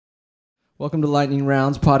Welcome to Lightning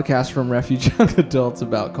Rounds, podcast from Refuge Young Adults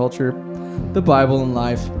about culture, the Bible, and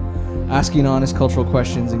life, asking honest cultural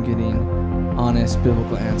questions and getting honest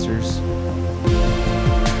biblical answers.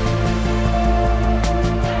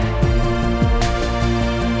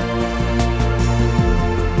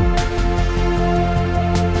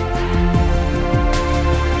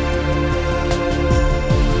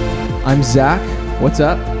 I'm Zach. What's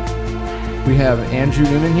up? We have Andrew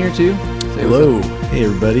Newman here too. Say hello. Hey,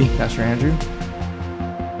 everybody. Pastor Andrew.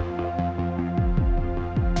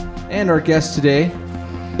 And our guest today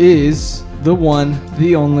is the one,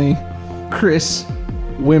 the only, Chris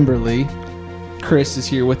Wimberly. Chris is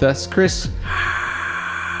here with us. Chris,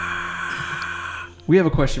 we have a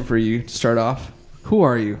question for you to start off. Who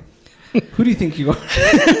are you? Who do you think you are?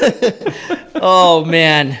 Oh,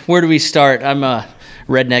 man. Where do we start? I'm a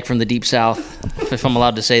redneck from the deep south, if I'm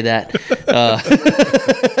allowed to say that.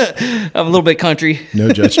 I'm a little bit country.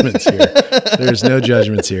 No judgments here. There's no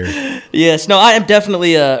judgments here. Yes, no, I am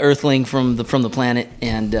definitely a earthling from the planet,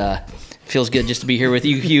 and feels good just to be here with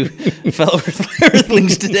you fellow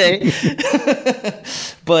earthlings today.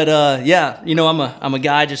 But yeah, you know, I'm a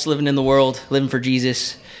guy just living in the world, living for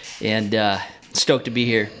Jesus, and stoked to be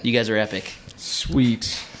here. You guys are epic.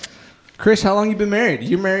 Sweet. Chris, how long you been married?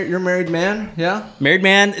 You're a married man, yeah? Married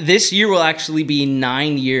man. This year will actually be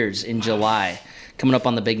 9 years in July, coming up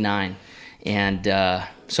on the big 9. And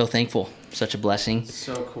so thankful. Such a blessing.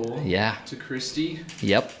 So cool. Yeah. To Christy.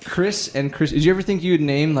 Yep. Chris and Chris. Did you ever think you would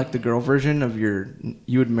name like the girl version of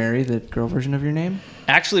you would marry the girl version of your name?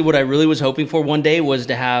 Actually, what I really was hoping for one day was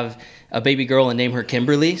to have a baby girl and name her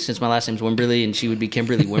Kimberly, since my last name's Wimberly, and she would be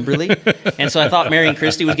Kimberly Wimberly. And so I thought marrying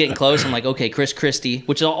Christy was getting close. I'm like, okay, Chris Christie,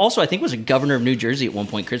 which also I think was a governor of New Jersey at one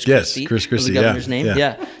point. Chris Christie. Yes, Chris Christie, was the governor's name.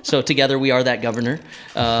 Yeah. So together we are that governor.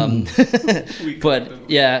 But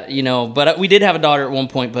yeah, you know, but we did have a daughter at one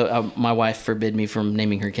point, but my wife forbid me from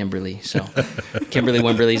naming her Kimberly. So Kimberly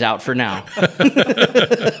Wimberly's out for now.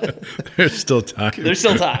 There's still time. There's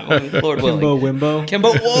still time. I mean, Lord willing. Kimbo Wimbo.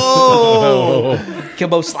 Kimbo, whoa!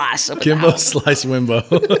 Kimbo Slice. Kimbo Slice Wimbo.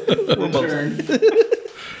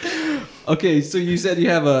 Okay, so you said you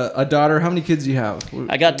have a daughter. How many kids do you have?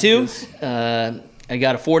 I got 2. I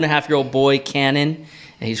got a 4.5-year-old boy, Cannon,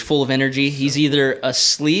 and he's full of energy. He's either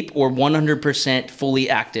asleep or 100% fully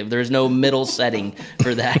active. There's no middle setting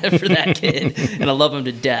for that kid, and I love him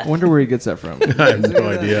to death. I wonder where he gets that from. I have no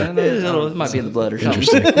idea. It might be in the blood or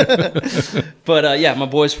something. But yeah, my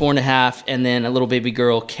boy's 4.5, and then a little baby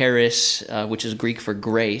girl, Charis, which is Greek for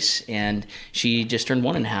grace, and she just turned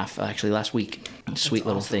 1.5 actually last week. Sweet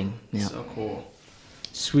little thing. Yeah. So cool.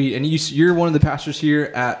 Sweet. And you're one of the pastors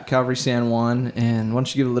here at Calvary San Juan, and why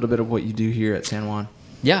don't you give a little bit of what you do here at San Juan?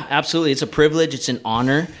 Yeah, absolutely. It's a privilege. It's an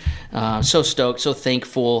honor. So stoked, so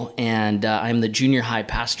thankful. And I'm the junior high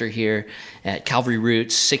pastor here at Calvary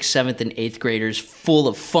Roots, 6th, 7th, and 8th graders, full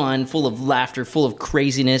of fun, full of laughter, full of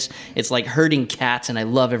craziness. It's like herding cats, and I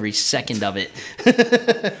love every second of it.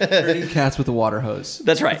 Herding cats with a water hose.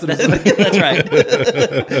 That's right. That's right.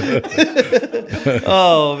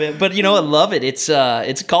 Oh, man. But, you know, I love it.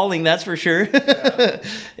 It's calling, that's for sure.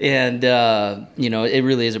 And, you know, it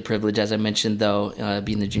really is a privilege, as I mentioned, though,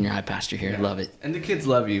 being the junior high pastor here. Yeah. I love it. And the kids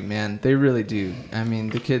love you, man. They really do. I mean,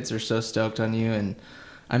 the kids are so stoked on you. And,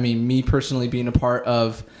 I mean, me personally being a part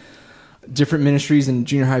of different ministries and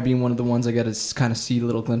junior high being one of the ones I got to kind of see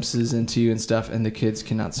little glimpses into and stuff, and the kids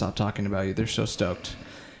cannot stop talking about you. They're so stoked.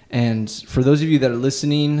 And for those of you that are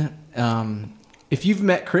listening, if you've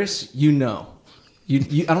met Chris, you know.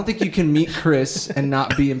 I don't think you can meet Chris and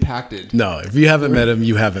not be impacted. No, if you haven't met him,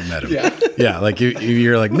 you haven't met him. Yeah. Yeah, like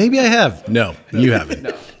you're like, maybe I have. No, you haven't.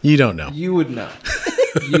 No. You don't know. You would know.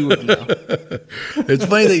 You would know. It's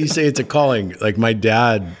funny that you say it's a calling. Like my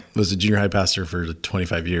dad was a junior high pastor for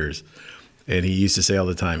 25 years, and he used to say all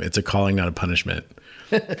the time, "It's a calling, not a punishment."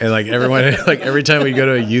 And like everyone, like every time we go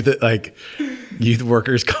to a youth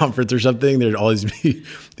workers conference or something, there'd always be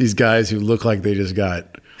these guys who look like they just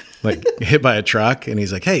got like hit by a truck, and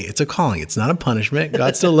he's like, "Hey, it's a calling. It's not a punishment.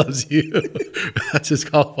 God still loves you." That's his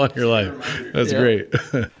call upon your life. That's great.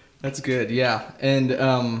 That's good. Yeah.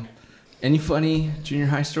 And any funny junior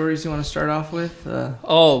high stories you want to start off with?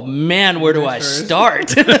 Oh, man, where do I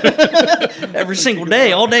start? Every single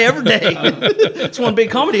day, all day, every day. It's one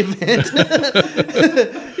big comedy event.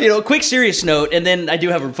 You know, a quick serious note, and then I do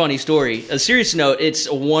have a funny story. A serious note, it's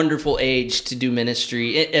a wonderful age to do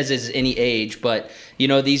ministry, as is any age, but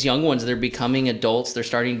these young ones, they're becoming adults. They're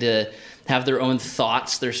starting to have their own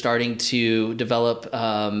thoughts. They're starting to develop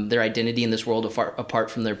their identity in this world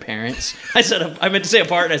apart from their parents. I meant to say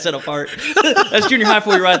apart, and I said apart. That's junior high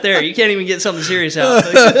for you right there. You can't even get something serious out.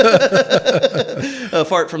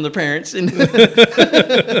 Apart from the parents. And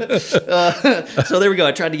so there we go.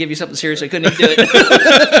 I tried to give you something serious. I couldn't even do it.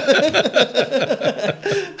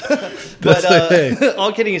 But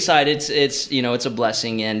all kidding aside, it's a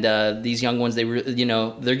blessing, and these young ones,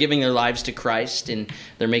 they're giving their lives to Christ, and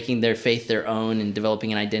they're making their faith their own and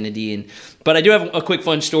developing an identity. But I do have a quick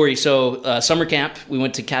fun story. So summer camp, we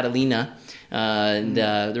went to Catalina. And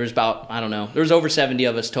there was there was over 70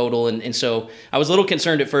 of us total. And so I was a little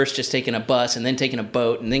concerned at first just taking a bus and then taking a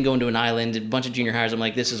boat and then going to an island, a bunch of junior hires. I'm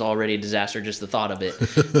like, this is already a disaster, just the thought of it.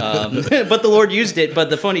 But the Lord used it.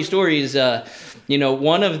 But the funny story is,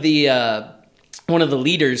 one of the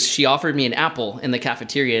leaders, she offered me an apple in the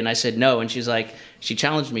cafeteria, and I said no. And she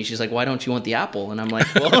challenged me. She's like, why don't you want the apple? And I'm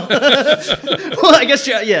like, well, I guess,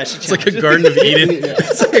 yeah. It's like a Garden of Eden.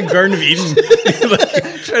 It's like a Garden of Eden.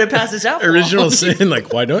 Trying to pass this apple. Original sin.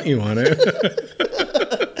 Like, why don't you want it?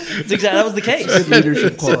 That was the case. Good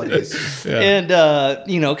leadership qualities. Yeah. And,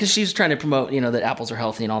 because she's trying to promote, that apples are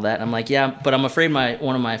healthy and all that. And I'm like, yeah, but I'm afraid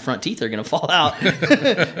one of my front teeth are going to fall out.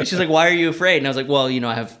 And she's like, why are you afraid? And I was like, well,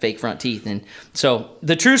 I have fake front teeth. And so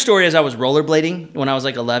the true story is I was rollerblading when I was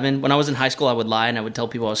like 11. When I was in high school, I would lie and I would tell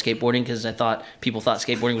people I was skateboarding because I thought people thought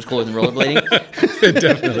skateboarding was cooler than rollerblading. It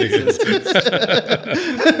definitely is.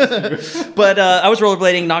 But I was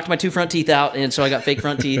rollerblading, knocked my 2 front teeth out, and so I got fake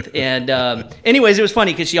front teeth. And anyways, it was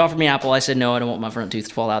funny because she offered me apple. I said no, I don't want my front tooth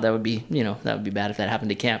to fall out. That would be bad if that happened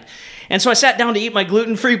to camp. And so I sat down to eat my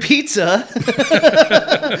gluten-free pizza.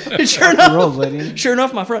 And sure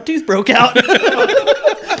enough, my front tooth broke out.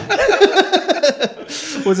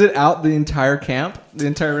 Was it out the entire camp? The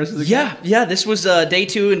entire rest of the camp? Yeah. This was day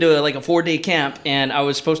 2 into a 4-day camp, and I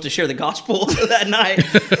was supposed to share the gospel that night.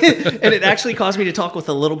 And it actually caused me to talk with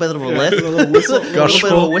a little bit of a lisp. A little bit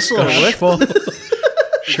of a whistle.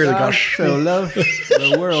 Share the gospel. So love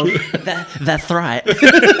the world. That's right.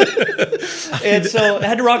 And so I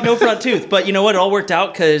had to rock no front tooth. But you know what? It all worked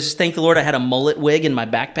out because, thank the Lord, I had a mullet wig in my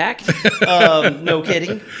backpack. No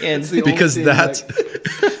kidding. And because that's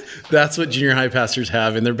what junior high pastors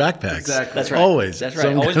have in their backpacks. Exactly. That's right. Always. That's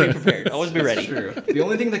right. Always be prepared. Always be ready. True. The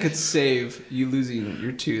only thing that could save you losing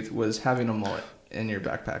your tooth was having a mullet in your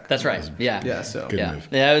backpack. That's right. Yeah. Yeah. So Good move.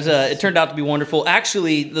 Yeah. It was. It turned out to be wonderful.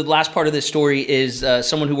 Actually, the last part of this story is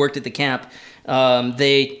someone who worked at the camp.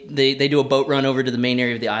 They do a boat run over to the main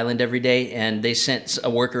area of the island every day, and they sent a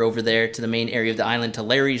worker over there to the main area of the island to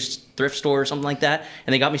Larry's thrift store or something like that,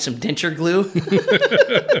 and they got me some denture glue.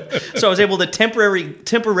 So I was able to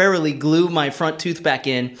temporarily glue my front tooth back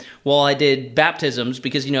in while I did baptisms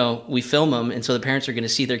because, we film them, and so the parents are going to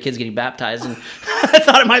see their kids getting baptized, and I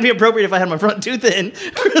thought it might be appropriate if I had my front tooth in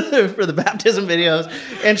for the baptism videos.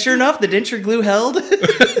 And sure enough, the denture glue held for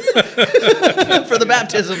the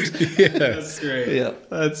baptisms. Yes. That's great. Yeah.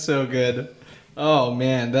 That's so good. Oh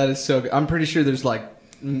man, that is so good. I'm pretty sure there's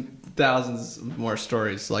thousands more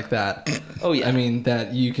stories like that. Oh yeah. I mean,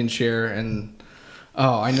 that you can share. And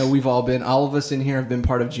I know all of us in here have been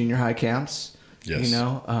part of junior high camps. Yes.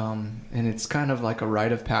 And it's kind of like a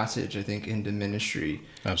rite of passage, I think, into ministry.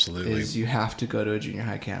 Absolutely. Is you have to go to a junior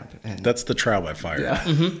high camp. And That's the trial by fire. yeah.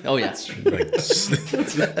 Mm-hmm. Oh yeah. It's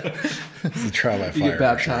the trial by fire. You get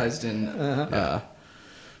baptized in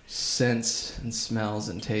scents and smells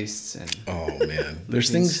and tastes and Oh man, there's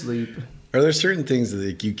you can things. sleep. Are there certain things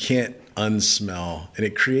that you can't unsmell, and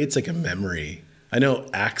it creates a memory? I know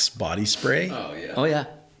Axe body spray Oh yeah. Oh yeah.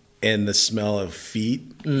 and the smell of feet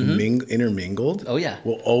intermingled. Oh, yeah.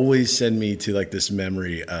 will always send me to this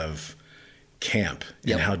memory of camp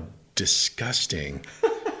Yep. and how disgusting,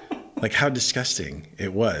 how disgusting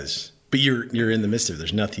it was. But you're in the midst of it.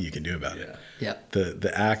 There's nothing you can do about it. Yep.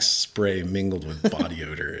 The Axe spray mingled with body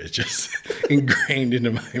odor is just ingrained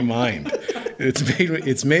into my mind.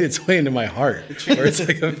 It's made its way into my heart. It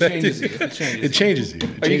changes you. It changes you.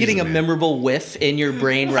 Are you getting a memorable whiff in your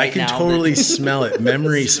brain right now? I can totally smell it.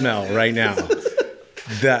 Memory smell right now.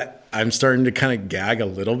 That I'm starting to kind of gag a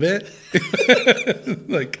little bit.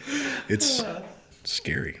 It's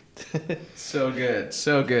scary. So good.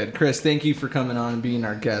 So good. Chris, thank you for coming on and being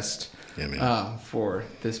our guest for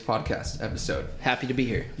this podcast episode. Happy to be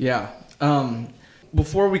here. Yeah.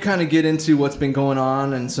 Before we kind of get into what's been going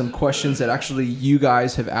on and some questions that actually you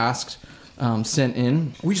guys have asked, sent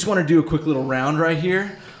in, we just want to do a quick little round right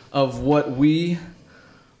here of what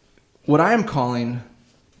I am calling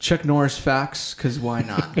Chuck Norris facts, because why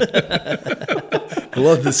not? I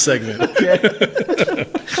love this segment.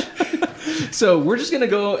 So we're just gonna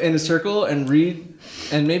go in a circle and read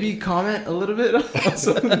and maybe comment a little bit on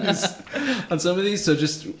some of these. So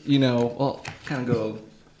just we'll kind of go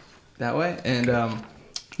that way. And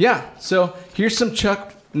yeah. So here's some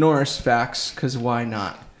Chuck Norris facts, because why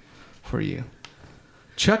not, for you.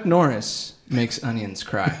 Chuck Norris makes onions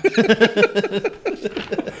cry.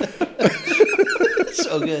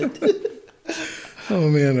 So good. Oh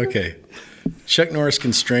man, okay. Chuck Norris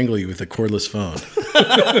can strangle you with a cordless phone.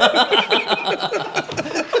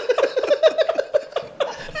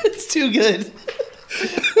 It's too good.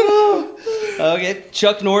 Okay,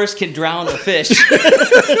 Chuck Norris can drown a fish.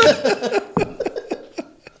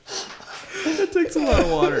 It takes a lot of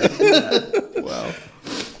water to do that. Wow.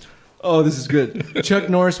 Oh, this is good. Chuck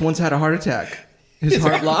Norris once had a heart attack. His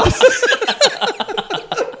heart lost.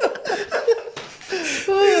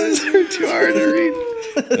 These are too hard to read.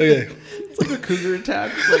 Okay. It's like a cougar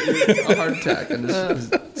attack, but a heart attack, and this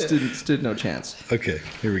stood no chance. Okay,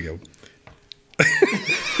 here we go.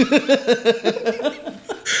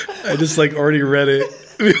 I just already read it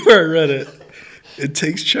before I read it. It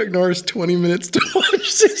takes Chuck Norris 20 minutes to watch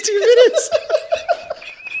 60 minutes.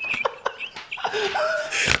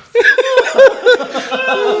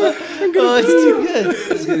 Oh, it's too good.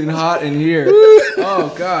 It's getting hot in here.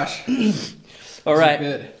 Oh gosh. All right.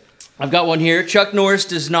 Good. I've got one here. Chuck Norris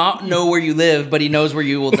does not know where you live, but he knows where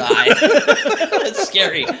you will die. That's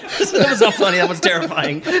scary. That was not funny. That was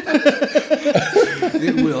terrifying.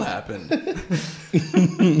 It will happen.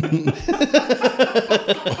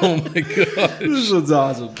 Oh my gosh. This one's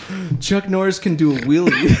awesome. Chuck Norris can do a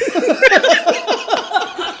wheelie.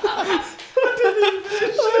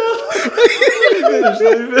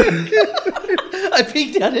 I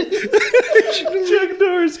peeked at it. Chuck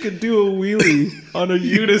Norris can do a wheelie on a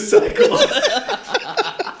unicycle.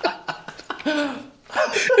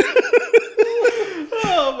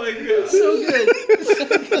 Oh my god. So good.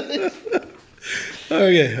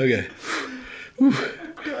 Okay. Whew.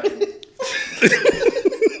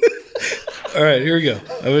 All right, here we go.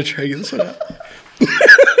 I'm going to try to get this one out.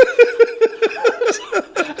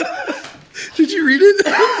 Did you read it?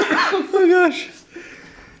 Oh my gosh.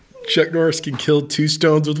 Chuck Norris can kill 2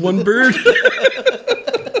 stones with 1 bird.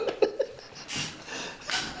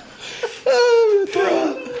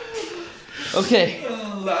 Okay.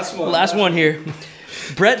 Last one Here.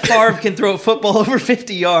 Brett Favre can throw a football over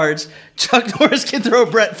 50 yards. Chuck Norris can throw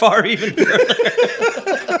Brett Favre even further.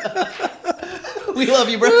 We love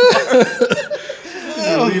you, Brett Favre.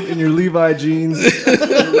 in your Levi jeans,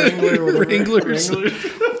 Wranglers.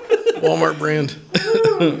 Walmart brand.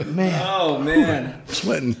 Man. Oh man.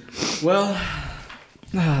 Sweating. Well,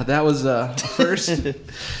 that was first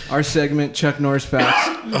our segment, Chuck Norris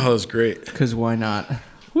facts. Oh, that was great. Because why not?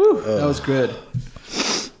 Whew, that was good.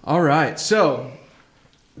 All right, so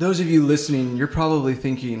those of you listening, you're probably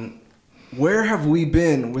thinking, where have we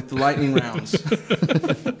been with the lightning rounds?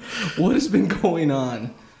 What has been going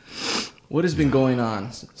on? What has been going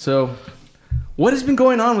on? So, what has been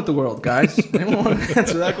going on with the world, guys? Anyone want to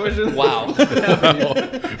answer that question? Wow.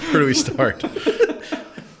 Where do we start?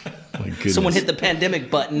 My goodness. Someone hit the pandemic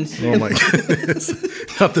button. Oh my goodness.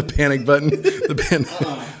 Not the panic button. The pen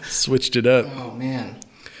switched it up. Oh, man.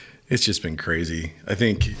 It's just been crazy. I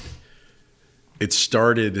think it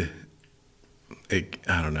started, I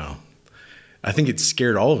don't know. I think it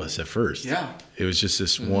scared all of us at first. Yeah. It was just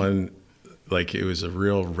this one, it was a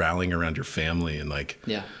real rallying around your family and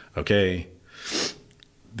Yeah. okay,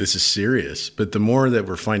 this is serious. But the more that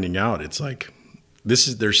we're finding out, it's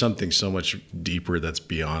there's something so much deeper that's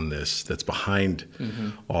beyond this, that's behind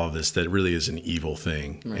all of this, that really is an evil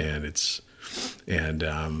thing. Right.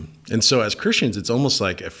 And so as Christians, it's almost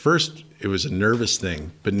like at first it was a nervous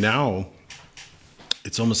thing, but now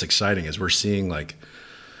it's almost exciting as we're seeing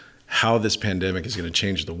how this pandemic is going to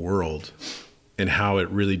change the world and how it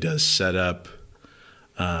really does set up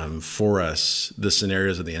for us the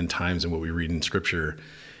scenarios of the end times and what we read in Scripture.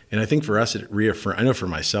 And I think for us, I know for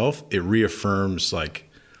myself, it reaffirms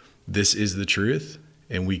this is the truth,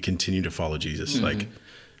 and we continue to follow Jesus.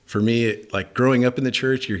 For me, growing up in the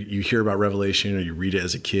church, you hear about Revelation or you read it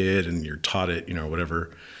as a kid and you're taught it,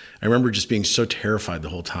 whatever. I remember just being so terrified the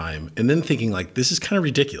whole time, and then thinking this is kind of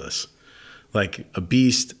ridiculous. A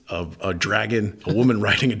beast, a dragon, a woman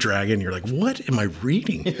riding a dragon. You're like, what am I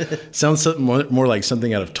reading? Sounds more like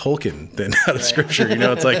something out of Tolkien than out of Scripture.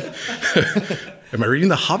 It's am I reading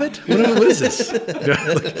The Hobbit? What is this?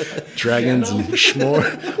 Dragons and Schmor.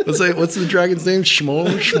 What's the dragon's name? Smog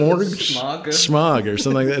or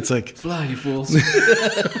something like that. It's fly, you fools.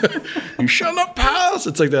 You shall not pass.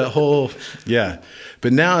 It's that whole, yeah.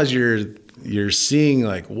 But now as you're seeing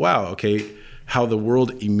wow, okay, how the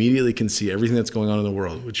world immediately can see everything that's going on in the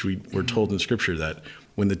world, which we're told in Scripture that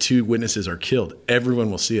when the two witnesses are killed, everyone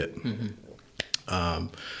will see it.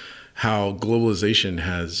 How globalization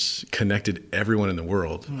has connected everyone in the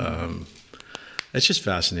world. It's just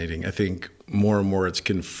fascinating. I think more and more it's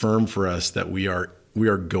confirmed for us that we are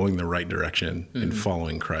going the right direction in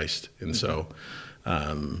following Christ. And so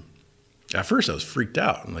at first I was freaked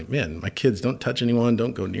out. I'm like, man, my kids don't touch anyone,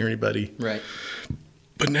 don't go near anybody. Right.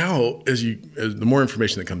 But now as the more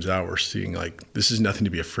information that comes out, we're seeing like, this is nothing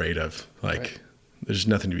to be afraid of. Like there's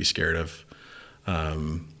nothing to be scared of.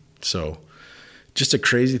 So just a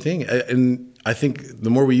crazy thing. And I think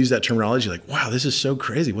the more we use that terminology, like, wow, this is so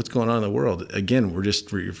crazy. What's going on in the world? Again, we're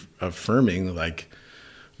just affirming like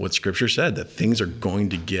what Scripture said, that things are going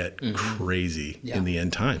to get crazy in the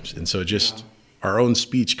end times. And so just our own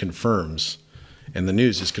speech confirms, and the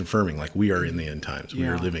news is confirming, like we are in the end times. We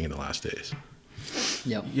are living in the last days.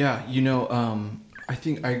 Yep. Yeah. You know, I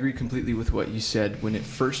think I agree completely with what you said. When it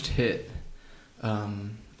first hit,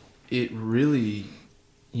 it really,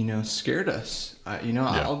 scared us.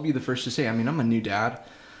 I'll be the first to say, I mean, I'm a new dad.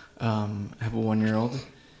 I have a 1-year-old,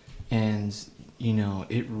 and,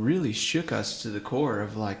 it really shook us to the core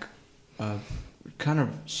of like, kind of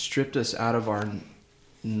stripped us out of our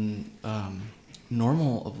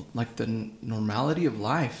normal, of like the normality of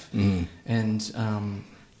life. And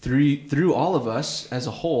threw all of us as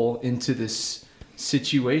a whole into this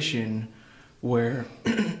situation where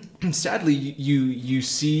sadly you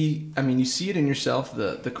see it in yourself,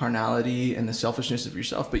 the carnality and the selfishness of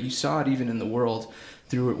yourself, but you saw it even in the world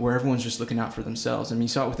through it, where everyone's just looking out for themselves. I mean, you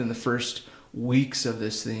saw it within the first weeks of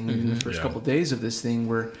this thing, even the first couple of days of this thing,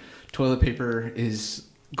 where toilet paper is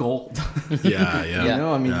gold. Yeah.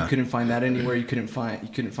 You couldn't find that anywhere. You couldn't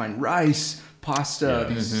find rice, pasta,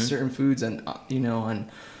 these certain foods, and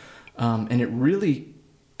and it really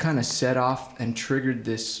kind of set off and triggered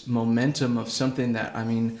this momentum of something that, I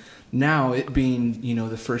mean, now it being,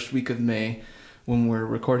 the first week of May when we're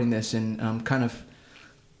recording this, and kind of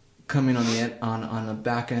coming on the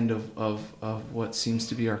back end of what seems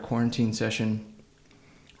to be our quarantine session,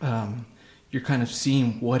 you're kind of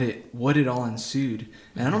seeing what it all ensued.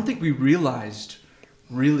 And I don't think we realized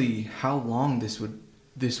really how long this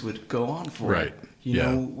would go on for. Right.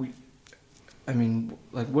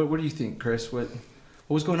 What do you think, Chris? What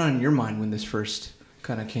was going on in your mind when this first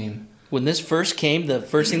kind of came? When this first came, the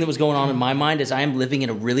first thing that was going on in my mind is I am living in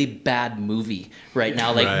a really bad movie right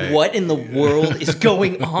now. Like, what in the world is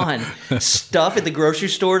going on? Stuff at the grocery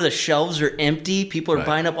store, the shelves are empty. People are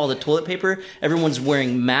buying up all the toilet paper. Everyone's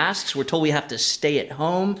wearing masks. We're told we have to stay at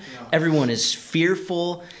home. Yeah. Everyone is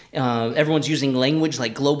fearful. Everyone's using language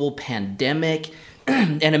like global pandemic.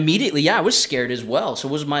 And immediately, I was scared as well. So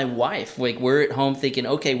was my wife. Like, we're at home thinking,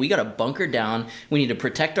 okay, we got to bunker down. We need to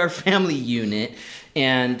protect our family unit.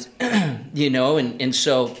 And, and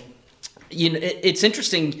so, it's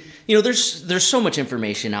interesting, there's so much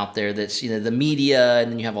information out there that's, the media,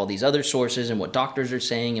 and then you have all these other sources and what doctors are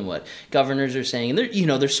saying and what governors are saying. And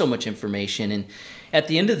there's so much information. And at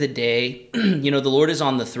the end of the day, the Lord is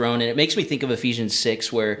on the throne, and it makes me think of Ephesians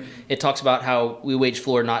 6, where it talks about how we wage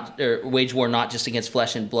war not just against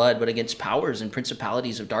flesh and blood, but against powers and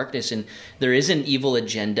principalities of darkness. And there is an evil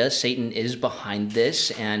agenda. Satan is behind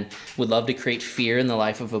this and would love to create fear in the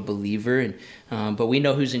life of a believer. And but we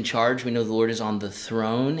know who's in charge. We know the Lord is on the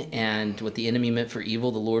throne, and what the enemy meant for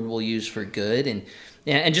evil, the Lord will use for good.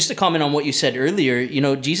 And just to comment on what you said earlier,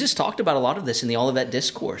 Jesus talked about a lot of this in the Olivet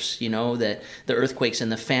Discourse, that the earthquakes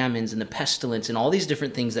and the famines and the pestilence and all these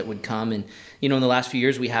different things that would come. And, in the last few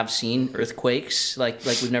years, we have seen earthquakes like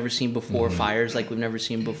we've never seen before, fires like we've never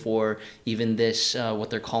seen before, even this, what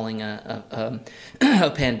they're calling a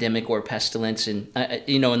pandemic or pestilence. And,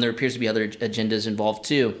 and there appears to be other agendas involved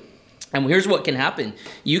too. And here's what can happen.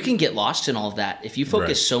 You can get lost in all of that. If you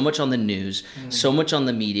focus so much on the news, so much on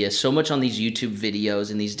the media, so much on these YouTube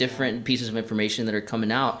videos and these different pieces of information that are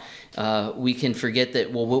coming out, we can forget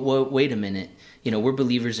that, wait a minute. We're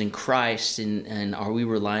believers in Christ, and are we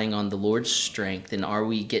relying on the Lord's strength? And are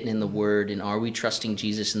we getting in the Word? And are we trusting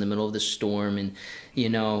Jesus in the middle of the storm? And,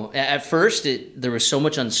 at first there was so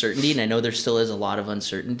much uncertainty, and I know there still is a lot of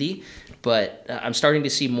uncertainty, but I'm starting to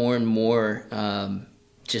see more and more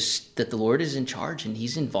just that the Lord is in charge, and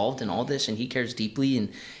He's involved in all this, and He cares deeply,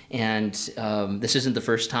 and this isn't the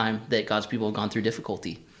first time that God's people have gone through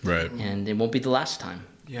difficulty, right? And it won't be the last time.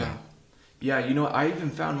 Yeah. I even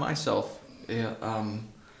found myself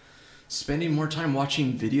spending more time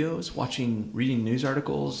watching videos, reading news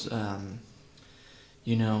articles,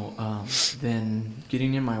 than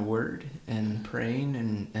getting in my word and praying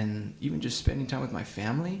and even just spending time with my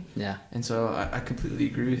family. Yeah. And so I completely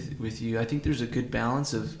agree with you. I think there's a good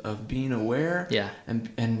balance of being aware. Yeah. And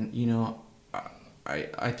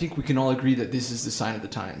I think we can all agree that this is the sign of the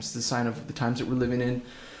times, the sign of the times that we're living in.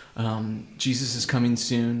 Jesus is coming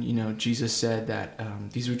soon. Jesus said that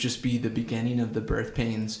these would just be the beginning of the birth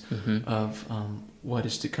pains of what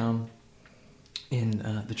is to come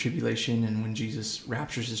in the tribulation and when Jesus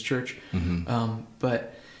raptures his church.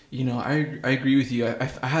 But I agree with you.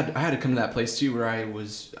 I had to come to that place too where I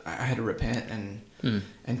had to repent and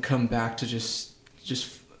come back to just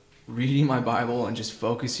reading my Bible and just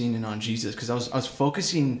focusing in on Jesus, because I was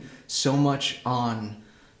focusing so much on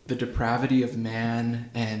the depravity of man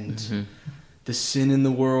and the sin in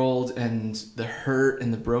the world and the hurt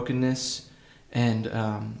and the brokenness, and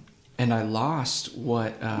I lost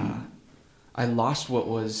what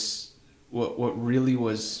really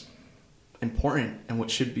was important and what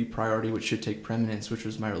should be priority, what should take preeminence, which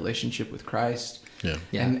was my relationship with Christ. Yeah.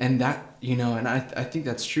 And that, and I think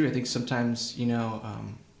that's true. I think sometimes,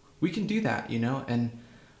 we can do that, and,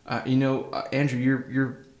 Andrew,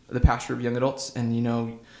 you're the pastor of young adults,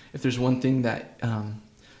 and, if there's one thing that,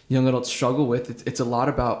 young adults struggle with, it's a lot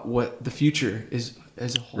about what the future is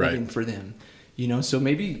holding for them, so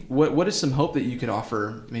maybe what is some hope that you could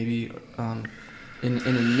offer, maybe, in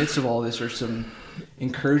the midst of all this, or some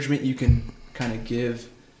encouragement you can kind of give?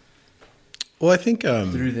 Well, I think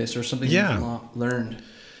through this, or something you've learned.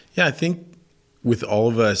 Yeah, I think with all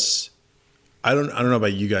of us, I don't know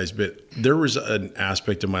about you guys, but there was an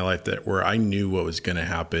aspect of my life where I knew what was going to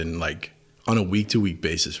happen, like on a week-to-week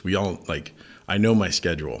basis. I know my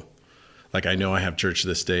schedule. Like, I know I have church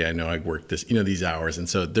this day. I know I work this, these hours. And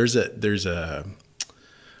so there's a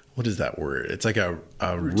what is that word? It's like a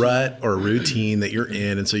rut or a routine that you're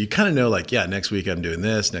in. And so you kind of know, like, yeah, next week I'm doing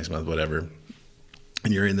this, next month, whatever.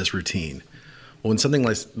 And you're in this routine. Well, when something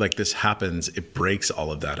like this happens, it breaks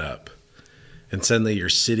all of that up. And suddenly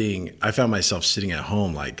I found myself sitting at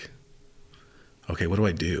home like, okay, what do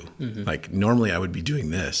I do? Like, normally I would be doing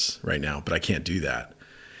this right now, but I can't do that.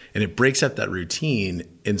 And it breaks up that routine.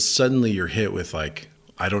 And suddenly you're hit with like,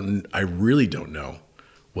 I really don't know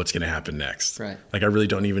what's going to happen next. Right. Like, I really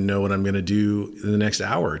don't even know what I'm going to do in the next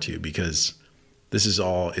hour or two, because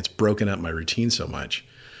it's broken up my routine so much.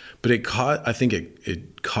 But I think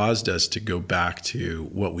it caused us to go back to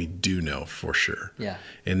what we do know for sure. Yeah.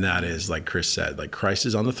 And that is, like Chris said, like, Christ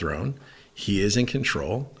is on the throne. He is in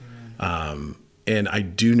control. And I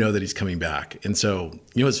do know that he's coming back. And so,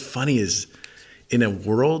 what's funny is, in a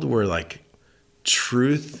world where like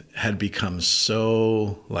truth had become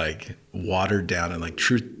so like watered down and like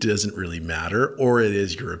truth doesn't really matter, or it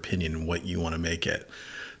is your opinion and what you want to make it,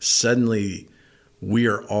 suddenly we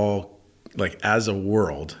are all like, as a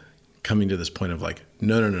world, coming to this point of like,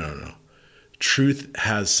 no. Truth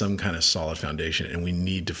has some kind of solid foundation, and we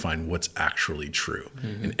need to find what's actually true.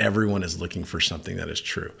 And everyone is looking for something that is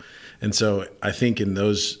true. And so I think in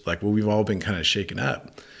those, like, we've all been kind of shaken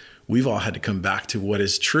up, we've all had to come back to what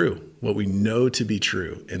is true, what we know to be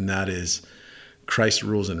true. And that is Christ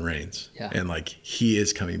rules and reigns. Yeah. And like, he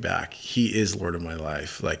is coming back. He is Lord of my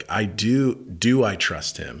life. Like, I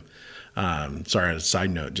trust him? Sorry, as a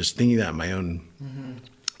side note, just thinking that in my own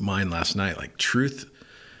mind last night, like, truth,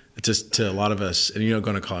 just to a lot of us, and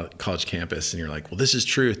going to college campus, and you're like, well, this is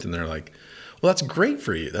truth. And they're like, well, that's great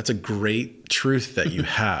for you. That's a great truth that you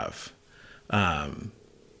have. And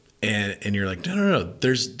you're like, no.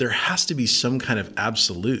 There has to be some kind of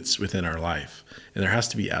absolutes within our life, and there has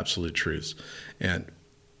to be absolute truths. And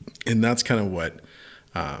that's kind of what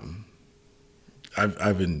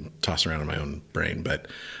I've been tossing around in my own brain. But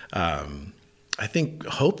I think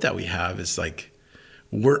hope that we have is like,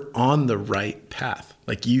 we're on the right path.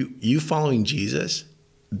 Like, you following Jesus,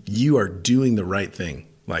 you are doing the right thing.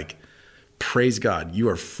 Like, praise God, you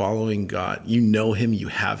are following God. You know him, you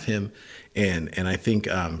have him. And I think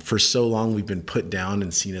for so long we've been put down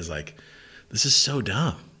and seen as like, this is so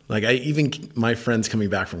dumb. Like, my friends coming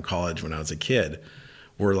back from college when I was a kid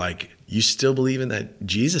were like, you still believe in that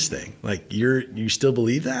Jesus thing? Like, you still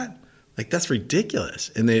believe that? Like, that's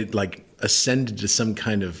ridiculous. And they like ascended to some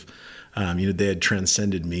kind of, they had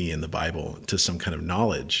transcended me in the Bible to some kind of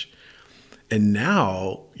knowledge. And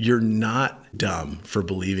now you're not dumb for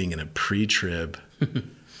believing in a pre-trib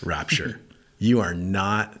rapture. You are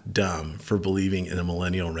not dumb for believing in a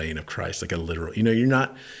millennial reign of Christ, like a literal,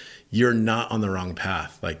 you're not on the wrong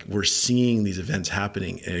path. Like, we're seeing these events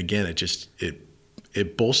happening. And again,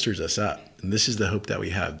 it bolsters us up. And this is the hope that we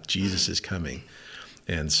have. Jesus is coming.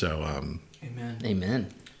 And so, Amen.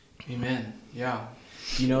 Amen. Yeah.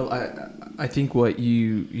 I think what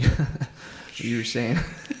you were saying,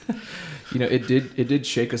 it did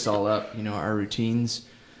shake us all up. Our routines,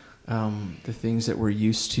 the things that we're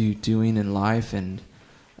used to doing in life, and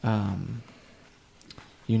and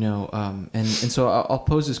so I'll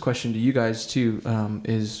pose this question to you guys too.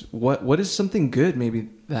 Is what is something good maybe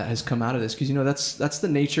that has come out of this? Because that's the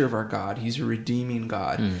nature of our God. He's a redeeming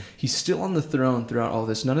God. He's still on the throne throughout all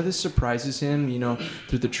this. None of this surprises him.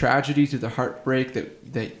 Through the tragedy, through the heartbreak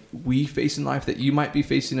that we face in life, that you might be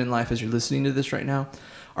facing in life as you're listening to this right now.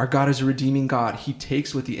 Our God is a redeeming God. He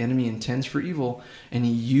takes what the enemy intends for evil and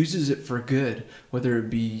he uses it for good, whether it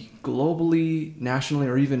be globally, nationally,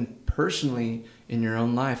 or even personally in your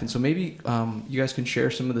own life. And so maybe you guys can share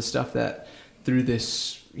some of the stuff that through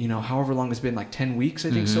this, however long it's been, like 10 weeks,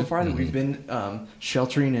 I think so far that we've been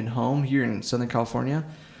sheltering in home here in Southern California.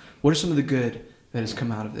 What are some of the good that has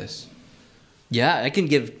come out of this? Yeah, I can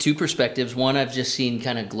give two perspectives. One I've just seen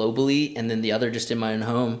kind of globally, and then the other just in my own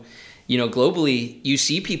home. Globally, you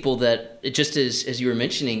see people that, just as you were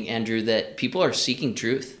mentioning, Andrew, that people are seeking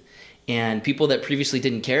truth. And people that previously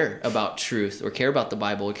didn't care about truth or care about the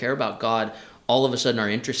Bible or care about God, all of a sudden are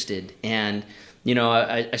interested. And,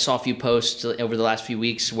 I saw a few posts over the last few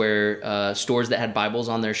weeks where stores that had Bibles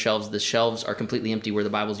on their shelves, the shelves are completely empty where the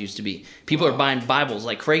Bibles used to be. People are buying Bibles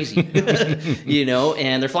like crazy,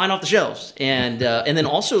 and they're flying off the shelves. And then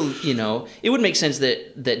also, it would make sense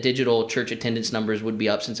that digital church attendance numbers would be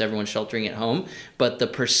up since everyone's sheltering at home. But the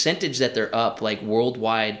percentage that they're up, like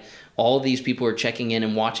worldwide, all of these people are checking in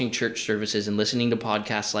and watching church services and listening to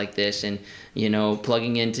podcasts like this and,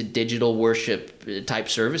 plugging into digital worship type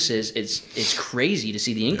services. It's crazy to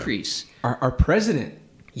see the increase. Our president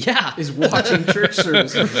Yeah. is watching church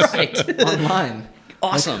services Right. online.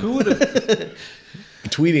 Awesome. Like, who would have?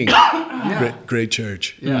 Tweeting. Yeah. Great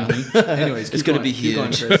church. Yeah. Anyways, It's gonna be keep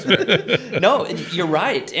going, huge. Chris. Sorry. No, you're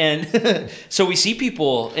right. And so we see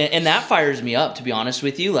people, and that fires me up, to be honest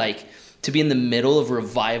with you, like to be in the middle of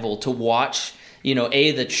revival, to watch,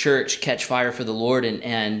 the church catch fire for the Lord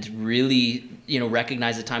and really,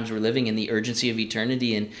 recognize the times we're living in, the urgency of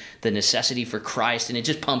eternity and the necessity for Christ. And it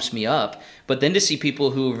just pumps me up. But then to see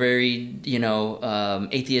people who are very,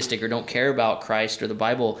 atheistic or don't care about Christ or the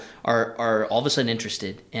Bible are all of a sudden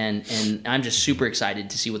interested. And I'm just super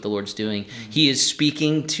excited to see what the Lord's doing. Mm-hmm. He is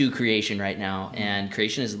speaking to creation right now, and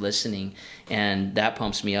creation is listening. And that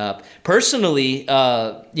pumps me up. Personally,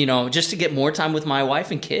 just to get more time with my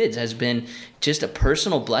wife and kids has been just a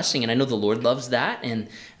personal blessing. And I know the Lord loves that, and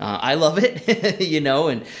I love it,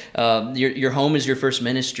 and your home is your first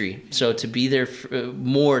ministry. So to be there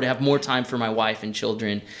to have more time for my wife and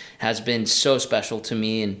children has been so special to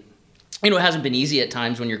me. And it hasn't been easy at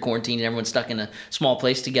times when you're quarantined and everyone's stuck in a small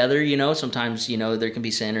place together, Sometimes, there can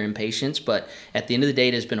be sin or impatience. But at the end of the day,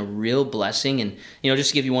 it has been a real blessing. And, just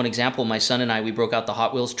to give you one example, my son and I, we broke out the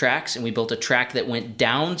Hot Wheels tracks, and we built a track that went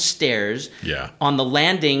downstairs. Yeah. On the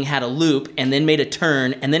landing, had a loop, and then made a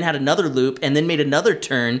turn, and then had another loop, and then made another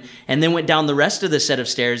turn, and then went down the rest of the set of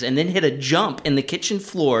stairs, and then hit a jump in the kitchen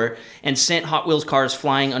floor and sent Hot Wheels cars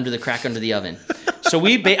flying under the crack under the oven. So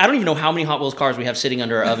I don't even know how many Hot Wheels cars we have sitting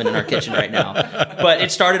under our oven in our kitchen right now. But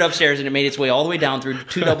it started upstairs and it made its way all the way down through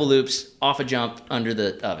 2 double loops, off a jump under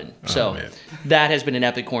the oven. So that has been an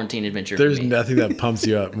epic quarantine adventure. There's for me. nothing that pumps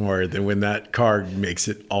you up more than when that car makes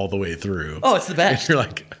it all the way through. Oh, it's the best. And you're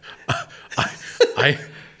like,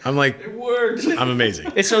 I'm like, It worked. I'm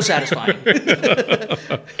amazing. It's so satisfying.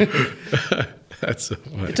 That's so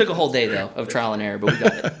funny. It took a whole day, though, of trial and error, but we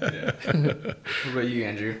got it. What about you,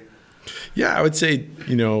 Andrew? Yeah, I would say,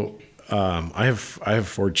 I have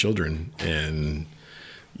 4 children, and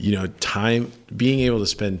being able to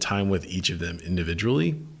spend time with each of them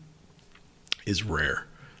individually is rare.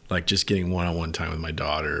 Like just getting one-on-one time with my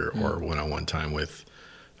daughter or one-on-one time with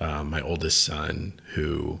my oldest son,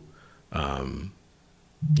 who,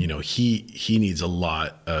 he needs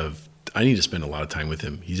I need to spend a lot of time with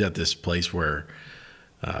him. He's at this place where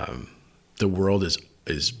the world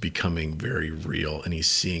is becoming very real, and he's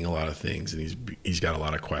seeing a lot of things, and he's got a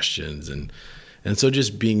lot of questions, and so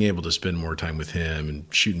just being able to spend more time with him and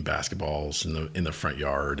shooting basketballs in the front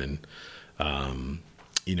yard, and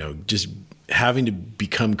just having to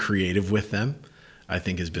become creative with them, I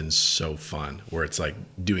think has been so fun. Where it's like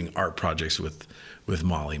doing art projects with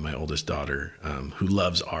Molly, my oldest daughter, who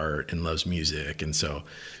loves art and loves music, and so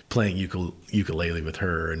playing ukulele with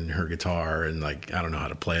her and her guitar, and like I don't know how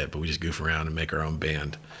to play it, but we just goof around and make our own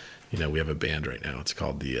band. We have a band right now. It's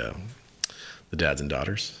called the Dads and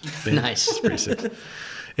Daughters band. Nice. It's pretty sick.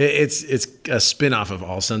 It's a spin-off of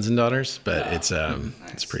All Sons and Daughters, but it's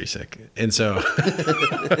pretty sick. And so,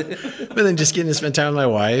 but then just getting to spend time with my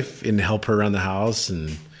wife and help her around the house.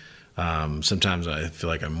 And sometimes I feel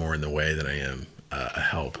like I'm more in the way than I am a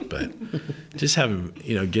help. But just having,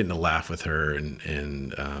 getting to laugh with her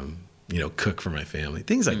and cook for my family,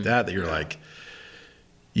 things like that you're like,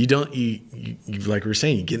 you like we were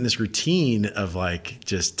saying, you get in this routine of like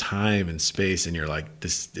just time and space, and you're like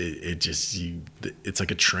it's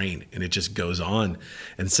like a train, and it just goes on,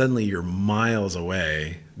 and suddenly you're miles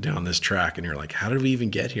away down this track, and you're like, how did we even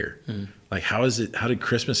get here? Like, how did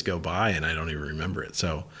Christmas go by and I don't even remember it?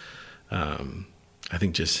 So I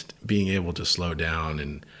think just being able to slow down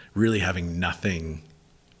and really having nothing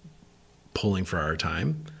pulling for our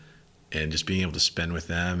time, and just being able to spend with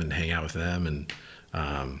them and hang out with them, and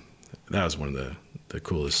that was one of the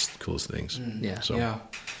coolest things. Yeah. So.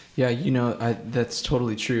 Yeah. That's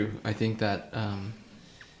totally true. I think that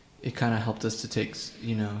it kind of helped us to take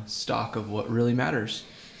stock of what really matters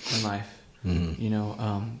in life.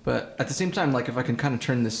 But at the same time, like, if I can kind of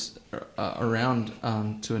turn this around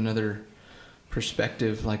to another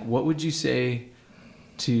perspective, like, what would you say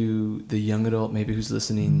to the young adult maybe who's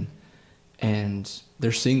listening and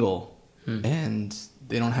they're single and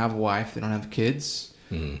they don't have a wife, they don't have kids,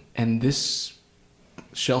 and this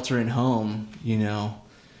shelter in home,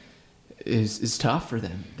 is tough for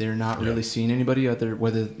them. They're not really seeing anybody other,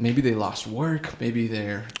 whether maybe they lost work, maybe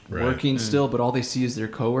they're working still, but all they see is their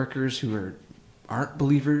coworkers who aren't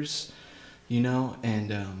believers,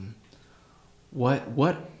 and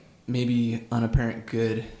what maybe unapparent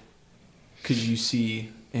good could you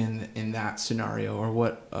see in that scenario, or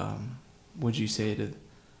what would you say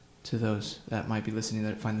to those that might be listening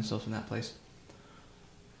that find themselves in that place?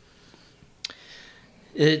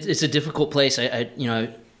 It's a difficult place. I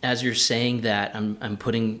as you're saying that, I'm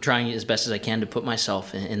trying as best as I can to put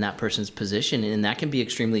myself in that person's position, and that can be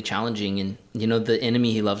extremely challenging. And the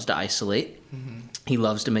enemy, he loves to isolate. He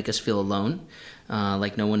loves to make us feel alone,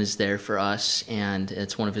 like no one is there for us, and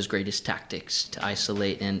it's one of his greatest tactics to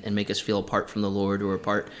isolate and make us feel apart from the Lord or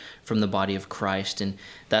apart from the body of Christ. And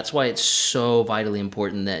that's why it's so vitally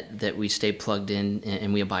important that we stay plugged in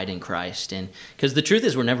and we abide in Christ. And because the truth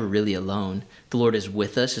is, we're never really alone. The Lord is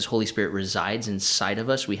with us. His Holy Spirit resides inside of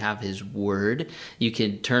us. We have his word. You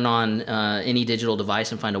can turn on any digital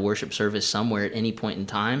device and find a worship service somewhere at any point in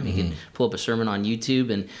time. You can pull up a sermon on YouTube,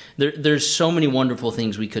 and there's so many wonderful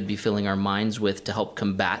things we could be filling our minds with to help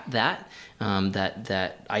combat that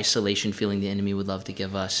isolation feeling the enemy would love to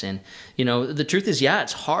give us. And the truth is,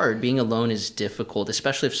 it's hard. Being alone is difficult,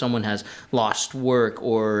 especially if someone has lost work,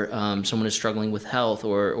 or someone is struggling with health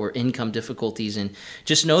or income difficulties. And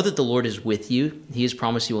just know that the Lord is with you. He has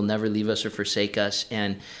promised he will never leave us or forsake us.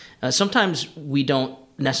 And sometimes we don't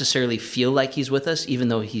necessarily feel like he's with us, even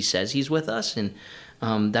though he says he's with us. And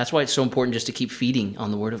that's why it's so important just to keep feeding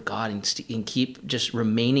on the word of God and keep just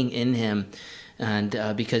remaining in him.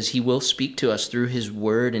 And because he will speak to us through his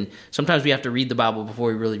word. And sometimes we have to read the Bible before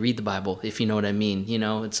we really read the Bible, if you know what I mean.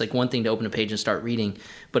 It's like one thing to open a page and start reading,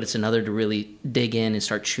 but it's another to really dig in and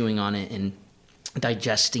start chewing on it and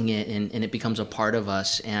digesting it, and it becomes a part of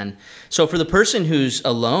us. And so for the person who's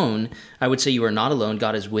alone, I would say you are not alone.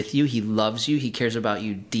 God is with you. He loves you. He cares about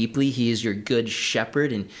you deeply. He is your good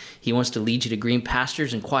shepherd, and he wants to lead you to green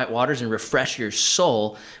pastures and quiet waters and refresh your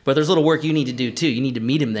soul. But there's a little work you need to do too. You need to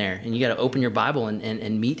meet him there, and you got to open your Bible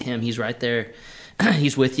and meet him. He's right there.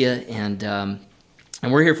 He's with you, and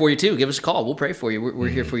we're here for you too. Give us a call. We'll pray for you. We're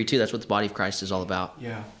here for you too. That's what the body of Christ is all about.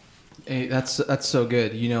 Yeah. Hey, that's so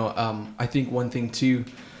good. I think one thing too,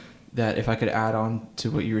 that if I could add on to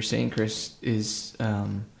what you were saying, Chris, is,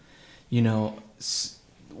 one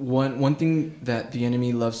thing that the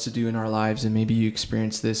enemy loves to do in our lives, and maybe you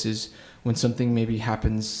experience this, is when something maybe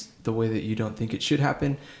happens the way that you don't think it should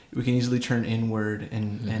happen, we can easily turn inward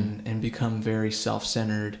and become very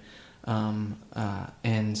self-centered,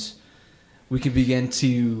 and we can begin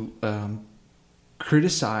to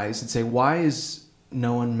criticize and say, why is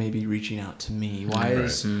no one maybe reaching out to me? Why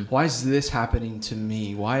is this happening to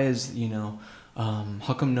me? Why is,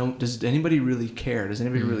 how come does anybody really care? Does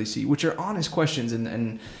anybody really see? Which are honest questions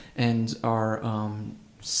and are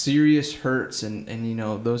serious hurts,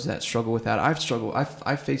 and those that struggle with that.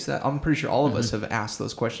 I've faced that. I'm pretty sure all of us have asked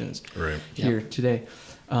those questions here today.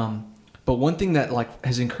 But one thing that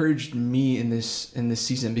has encouraged me in this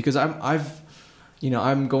season, because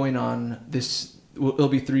I'm going on this. It'll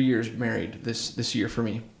be 3 years married this year for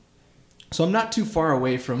me. So I'm not too far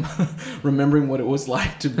away from remembering what it was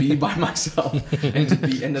like to be by myself and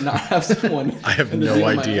to not have someone. I have no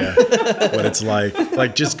idea what it's like.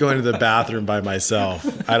 Like just going to the bathroom by myself.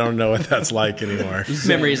 I don't know what that's like anymore.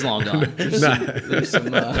 Memory is long gone. There's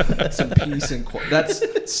some peace and that's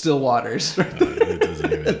still waters.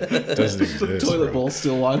 It doesn't exist. Toilet bro. bowl,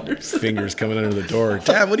 still waters. Fingers coming under the door.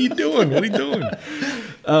 Dad, what are you doing? What are you doing?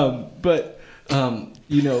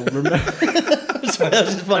 Remember. That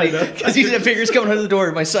was just funny because you said fingers coming under the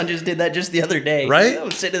door. My son just did that just the other day. Right? I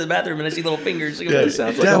was sitting in the bathroom and I see little fingers. It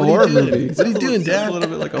sounds like Dad, a what are you horror doing? movie. What are you doing, Dad? A little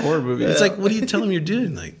bit like a horror movie. It's like, what do you tell him you're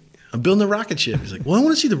doing? Like, I'm building a rocket ship. He's like, well, I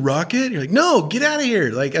want to see the rocket. You're like, no, get out of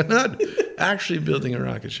here. Like, I'm not actually building a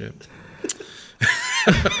rocket ship.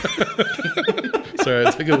 Sorry,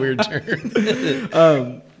 I took a weird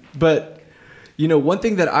turn. But one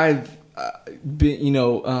thing that I've been,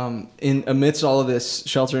 in amidst all of this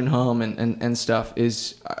sheltering home and stuff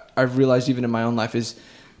is I've realized even in my own life is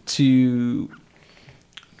to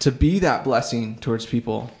be that blessing towards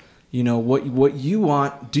people. What you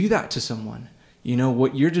want, do that to someone.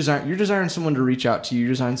 What you're desiring someone to reach out to you. You're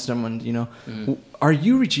desiring someone, are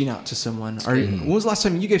you reaching out to someone? When was the last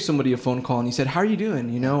time you gave somebody a phone call and you said, how are you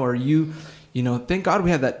doing? Are you, thank God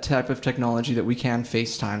we have that type of technology that we can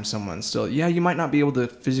FaceTime someone still. Yeah, you might not be able to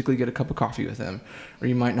physically get a cup of coffee with them, or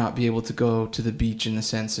you might not be able to go to the beach in a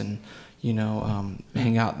sense and,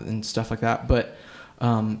 hang out and stuff like that. But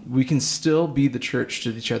we can still be the church to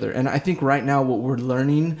each other. And I think right now what we're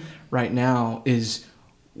learning right now is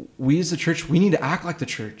we as the church, we need to act like the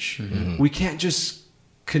church. We can't just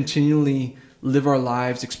continually live our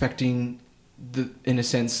lives expecting in a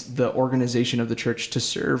sense, the organization of the church to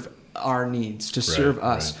serve our needs, to serve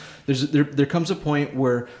us. Right. There comes a point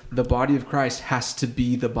where the body of Christ has to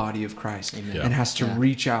be the body of Christ. Yeah. And has to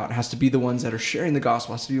reach out, has to be the ones that are sharing the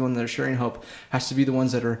gospel, has to be the ones that are sharing hope, has to be the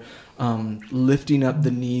ones that are lifting up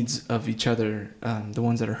the needs of each other, the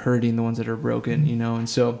ones that are hurting, the ones that are broken, And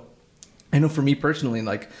so I know for me personally,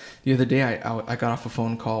 like the other day I got off a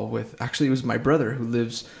phone call with, actually it was my brother who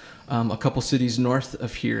lives a couple cities north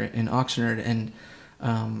of here in Oxnard, and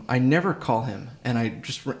I never call him, and I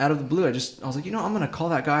just out of the blue, I was like, I'm gonna call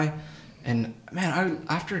that guy, and man,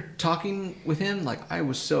 after talking with him, like I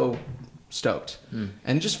was so stoked, and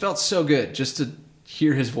it just felt so good just to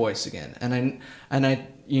hear his voice again, and I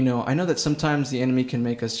I know that sometimes the enemy can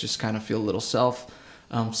make us just kind of feel a little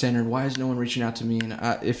self-centered. Why is no one reaching out to me? And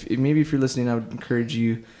if you're listening, I would encourage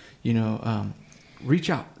you, reach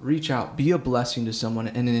out, be a blessing to someone,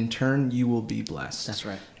 and in turn you will be blessed. That's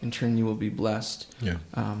right. In turn you will be blessed. Yeah.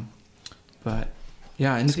 But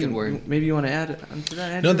yeah, anything, good word. Maybe you want to add to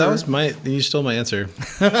that, Andrew? No, that was you stole my answer.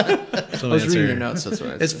 I was reading your notes, that's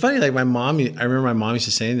why. It's funny, like I remember my mom used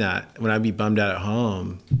to saying that when I'd be bummed out at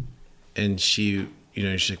home, and she's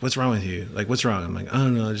like, what's wrong with you? Like, what's wrong? I'm like, I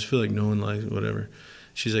don't know, I just feel like no one likes whatever.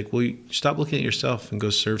 She's like, well, stop looking at yourself and go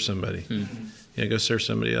serve somebody. Mm-hmm. Yeah, go serve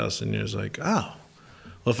somebody else. And you're just like, oh,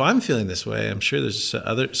 well, if I'm feeling this way, I'm sure there's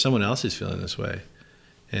someone else who's feeling this way.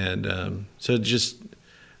 And so just,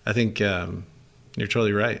 I think you're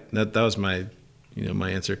totally right. That was my, my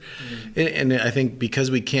answer. Mm-hmm. And I think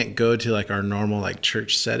because we can't go to like our normal like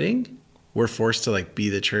church setting, we're forced to like be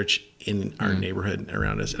the church in our neighborhood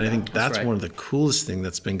around us. And I think that's right. One of the coolest thing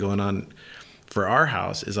that's been going on for our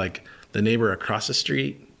house is like the neighbor across the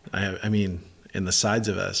street. I mean, in the sides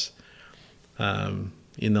of us,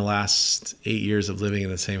 in the last 8 years of living in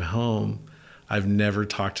the same home, I've never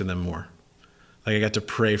talked to them more. Like I got to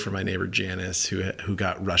pray for my neighbor Janice, who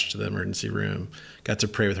got rushed to the emergency room. Got to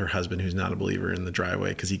pray with her husband, who's not a believer, in the driveway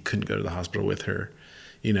because he couldn't go to the hospital with her.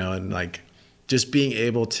 And like just being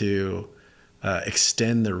able to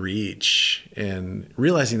extend the reach and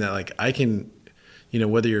realizing that like I can,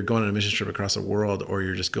 whether you're going on a mission trip across the world or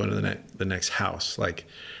you're just going to the next house, like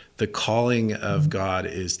the calling of God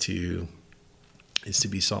is to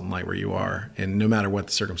be salt and light where you are, and no matter what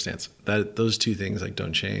the circumstance, that those two things like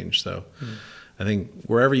don't change. So I think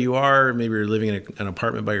wherever you are, maybe you're living in an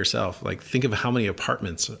apartment by yourself, like think of how many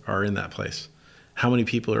apartments are in that place, how many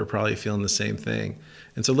people are probably feeling the same thing.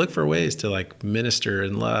 And so look for ways to like minister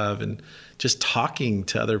and love and just talking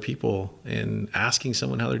to other people and asking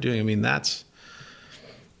someone how they're doing. I mean, I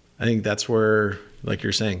think that's where, like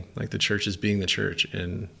you're saying, like the church is being the church,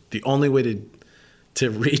 and the only way to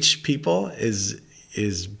reach people is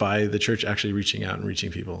by the church actually reaching out and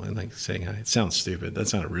reaching people and like saying hi. It sounds stupid. That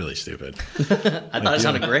sounded really stupid. I thought it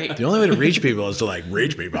sounded great. The only way to reach people is to like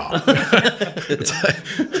reach people. It's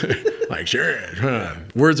like sure.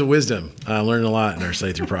 Words of wisdom. I'm learning a lot in our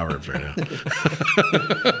study through Proverbs right now.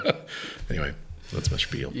 Anyway, that's my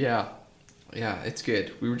spiel. Yeah, it's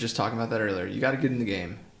good. We were just talking about that earlier. You got to get in the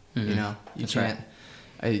game. Mm-hmm. You that's can't.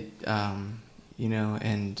 Right.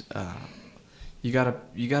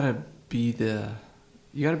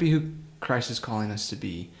 You gotta be who Christ is calling us to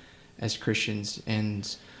be, as Christians.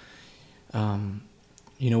 And,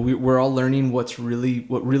 you know, we're all learning what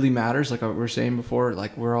really matters. Like we were saying before,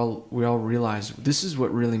 like we all realize this is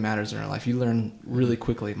what really matters in our life. You learn really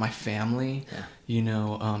quickly. My family, you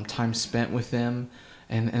know, time spent with them.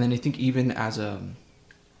 And then I think even as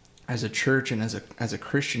a church and as a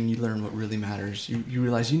Christian, you learn what really matters. You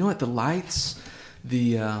realize, you know what, the lights,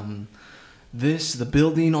 the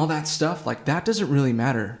building, all that stuff, like that doesn't really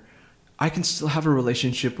matter. I can still have a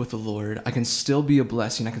relationship with the Lord. I can still be a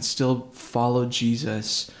blessing. I can still follow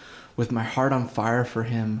Jesus with my heart on fire for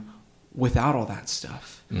him without all that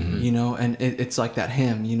stuff, you know? And it's like that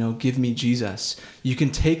hymn, you know, give me Jesus. You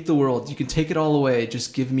can take the world, you can take it all away.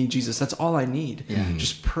 Just give me Jesus. That's all I need.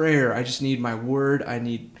 Just prayer. I just need my word. I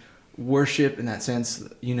need worship in that sense,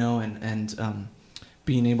 you know, and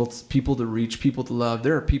being able to people to reach, people to love.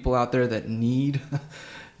 There are people out there that need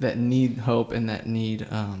hope and that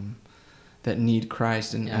need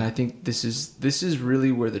Christ, and I think this is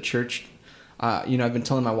really where the church, you know, I've been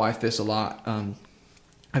telling my wife this a lot.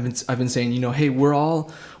 I've been saying, you know, hey, we're all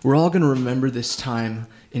going to remember this time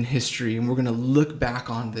in history, and we're going to look back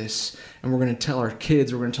on this, and we're going to tell our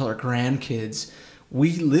kids, we're going to tell our grandkids,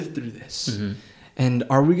 we lived through this. And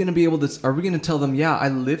are we going to tell them, yeah, I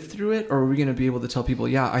lived through it, or are we going to be able to tell people,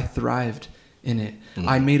 yeah, I thrived in it.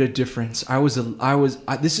 I made a difference.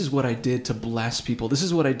 This is what I did to bless people. This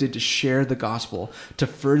is what I did to share the gospel, to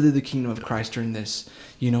further the kingdom of Christ during this,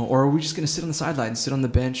 you know, or are we just going to sit on the sidelines, sit on the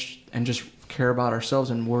bench and just care about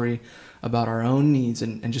ourselves and worry about our own needs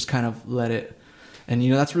and just kind of let it. And,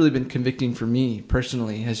 you know, that's really been convicting for me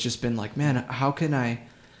personally, has just been like, man, how can I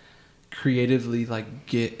creatively like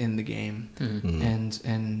get in the game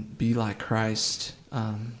and be like Christ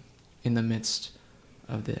in the midst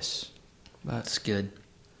of this. That's good.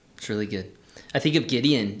 It's really good. I think of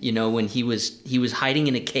Gideon, you know, when he was hiding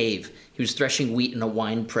in a cave. He was threshing wheat in a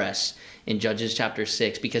wine press in Judges chapter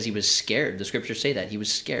 6 because he was scared. The scriptures say that. He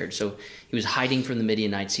was scared. So he was hiding from the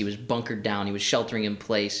Midianites. He was bunkered down. He was sheltering in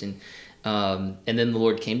place. And then the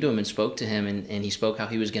Lord came to him and spoke to him, and he spoke how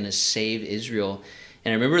he was going to save Israel.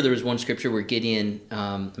 And I remember there was one scripture where Gideon,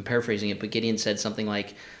 I'm paraphrasing it, but Gideon said something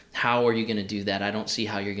like, how are you going to do that? I don't see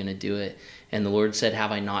how you're going to do it. And the Lord said,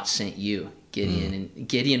 have I not sent you, Gideon? And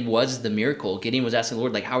Gideon was the miracle. Gideon was asking the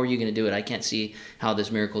Lord, like, how are you going to do it? I can't see how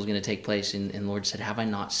this miracle is going to take place. And the Lord said, have I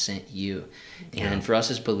not sent you? And for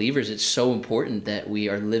us as believers, it's so important that we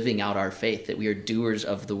are living out our faith, that we are doers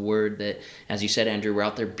of the word, that, as you said, Andrew, we're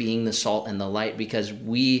out there being the salt and the light, because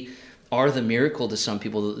we are the miracle to some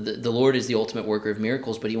people. The Lord is the ultimate worker of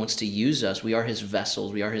miracles, but he wants to use us. We are his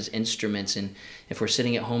vessels. We are his instruments. And if we're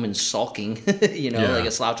sitting at home and sulking, you know, like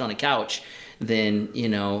a slouch on a couch, then, you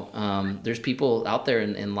know, there's people out there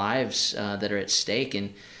in lives that are at stake.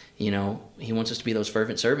 And, you know, he wants us to be those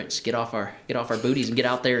fervent servants. Get off our booties and get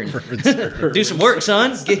out there and do some work,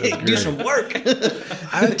 son. Do some work.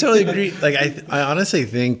 I totally agree. Like, I honestly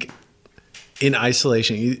think in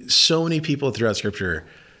isolation, so many people throughout Scripture,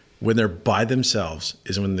 when they're by themselves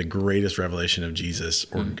is when the greatest revelation of Jesus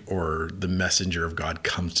or the messenger of God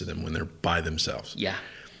comes to them, when they're by themselves. Yeah.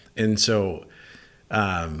 And so,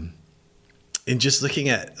 and just looking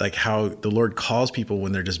at like how the Lord calls people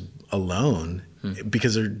when they're just alone,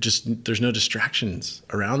 because there's no distractions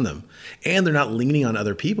around them, and they're not leaning on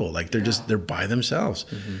other people. Like they're by themselves.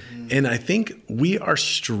 And I think we are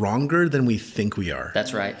stronger than we think we are.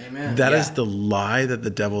 That's right. Amen. That is the lie that the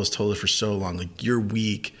devil has told us for so long. Like, you're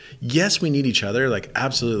weak. Yes, we need each other. Like,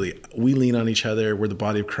 absolutely. We lean on each other. We're the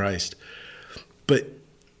body of Christ. But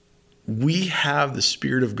we have the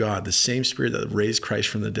Spirit of God, the same Spirit that raised Christ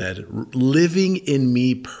from the dead, living in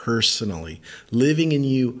me personally, living in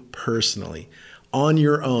you personally. On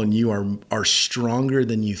your own, you are stronger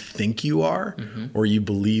than you think you are, or you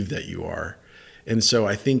believe that you are. And so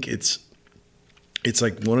I think it's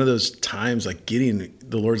like one of those times, like Gideon,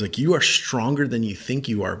 the Lord's like, you are stronger than you think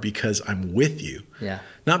you are because I'm with you. Yeah.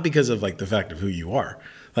 Not because of like the fact of who you are.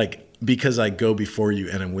 Like, because I go before you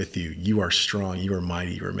and I'm with you, you are strong, you are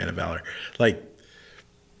mighty, you are a man of valor. Like,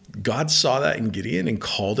 God saw that in Gideon and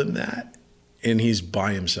called him that, and he's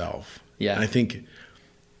by himself. Yeah. And I think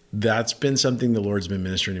that's been something the Lord's been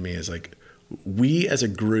ministering to me, is like, we as a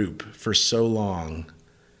group for so long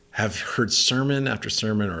have heard sermon after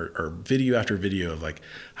sermon or video after video of like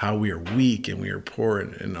how we are weak and we are poor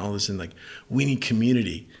and all this, and like, we need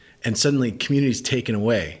community, and suddenly community is taken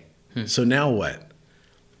away. So now what?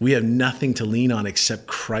 We have nothing to lean on except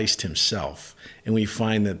Christ himself. And we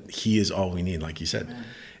find that he is all we need, like you said. Amen.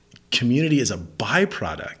 Community is a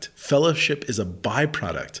byproduct. Fellowship is a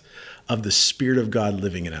byproduct of the Spirit of God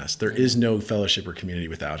living in us. There is no fellowship or community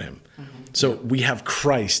without him. So we have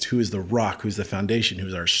Christ, who is the rock, who's the foundation,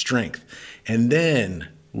 who's our strength. And then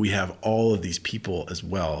we have all of these people as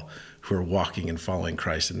well who are walking and following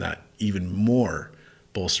Christ, and that even more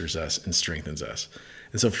bolsters us and strengthens us.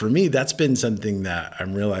 And so for me, that's been something that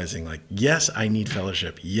I'm realizing, like, yes, I need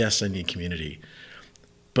fellowship. Yes, I need community.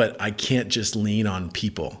 But I can't just lean on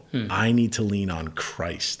people. I need to lean on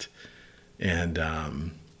Christ. And,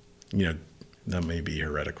 that may be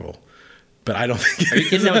heretical, but I don't think. Are you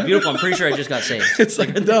kidding? That was beautiful. I'm pretty sure I just got saved. It's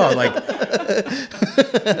like, no, like,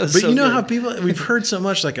 but so you know good. how people, we've heard so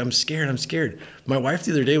much, like, I'm scared. My wife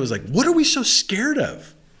the other day was like, what are we so scared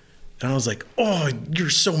of? And I was like, oh, you're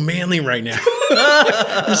so manly right now.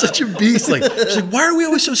 You're such a beast. Like, she's like, why are we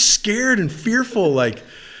always so scared and fearful? Like,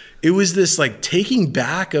 it was this like taking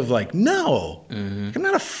back of like, no, I'm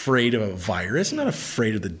not afraid of a virus. I'm not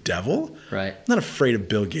afraid of the devil. Right. I'm not afraid of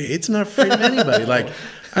Bill Gates. I'm not afraid of anybody. Like,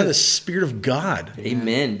 I have the Spirit of God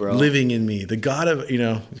Amen, bro. living in me. The God of,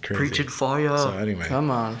 it's crazy. Preaching fire. So anyway,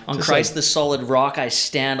 Come on. On Just Christ, like- the solid rock, I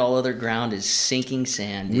stand. All other ground is sinking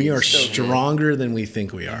sand. Dude. we are So good. stronger than we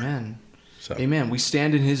think we are. Amen. So Amen. We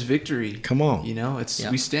stand in his victory. Come on.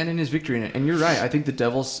 We stand in his victory. And you're right. I think the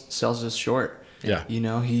devil sells us short. Yeah.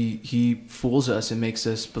 He fools us and makes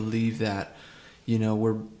us believe that,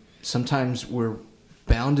 we're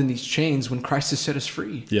bound in these chains when Christ has set us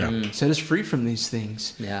free. Yeah. Set us free from these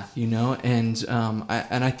things. Yeah. And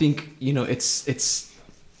I think, it's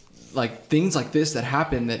like things like this that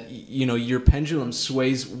happen that, your pendulum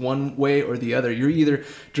sways one way or the other. You're either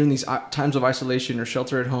during these times of isolation or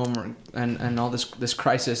shelter at home and all this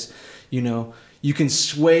crisis, you can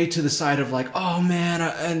sway to the side of like, oh man,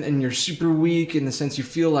 and you're super weak in the sense you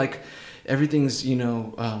feel like everything's,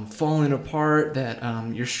 falling apart, that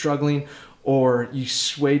you're struggling, or you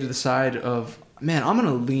sway to the side of, man, I'm going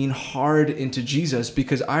to lean hard into Jesus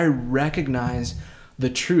because I recognize the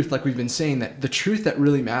truth, like we've been saying, that the truth that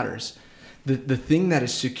really matters. The thing that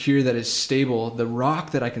is secure, that is stable, the rock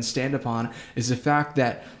that I can stand upon is the fact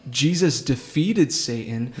that Jesus defeated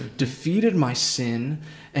Satan, defeated my sin,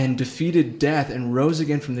 and defeated death and rose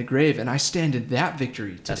again from the grave. And I stand in that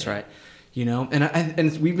victory today. That's right.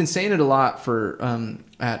 And we've been saying it a lot for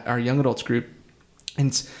at our young adults group.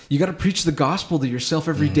 And you got to preach the gospel to yourself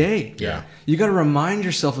every day. Yeah. You got to remind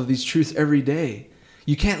yourself of these truths every day.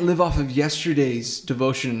 You can't live off of yesterday's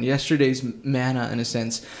devotion, yesterday's manna, in a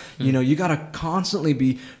sense. You got to constantly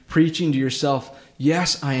be preaching to yourself,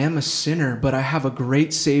 yes, I am a sinner, but I have a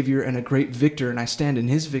great Savior and a great victor, and I stand in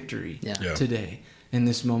his victory Yeah. today in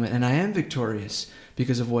this moment. And I am victorious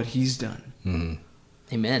because of what he's done.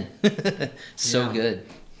 Amen. So Yeah. good.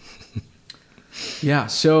 Yeah,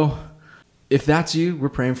 so if that's you, we're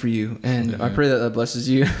praying for you, and I pray that blesses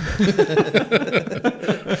you.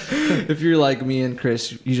 If you're like me and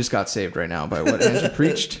Chris, you just got saved right now by what Andrew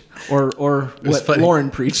preached, or what funny. Lauren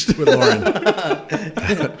preached. With Lauren.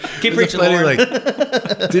 Keep It's preaching, funny, Lord.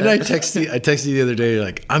 like, didn't I text you? I texted you the other day,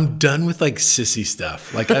 like, I'm done with like sissy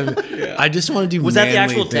stuff. Like, I just want to do. Was that the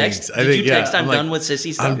manly actual things. text? I Did think, you text, yeah, I'm like, done with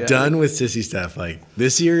sissy stuff? I'm done with sissy stuff. Like,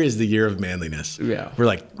 this year is the year of manliness. Yeah. We're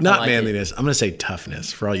like, not like it. manliness. I'm going to say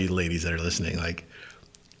toughness for all you ladies that are listening. Like,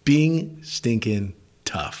 being stinking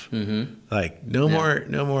tough. Like, no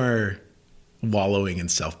more wallowing in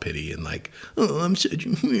self-pity and like, oh, I'm such a...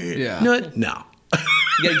 Yeah. No.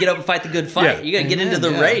 You got to get up and fight the good fight. Yeah. You got to get into Amen,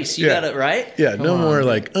 the yeah. race. You Yeah. got to, right? Yeah, no on, more dude.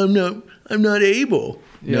 like, I'm not able.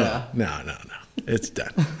 Yeah. No. It's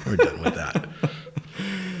done. We're done with that.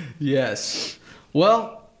 Yes.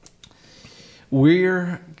 Well,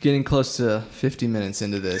 we're getting close to 50 minutes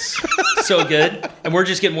into this. So good. And we're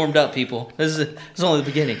just getting warmed up, people. This is only the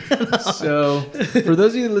beginning. So, for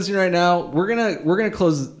those of you listening right now, we're gonna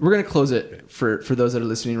close it for those that are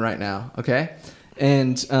listening right now. Okay,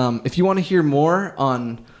 and if you want to hear more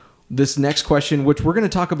on this next question, which we're gonna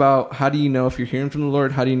talk about, how do you know if you're hearing from the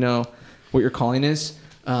Lord? How do you know what your calling is?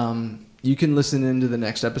 You can listen into the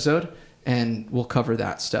next episode, and we'll cover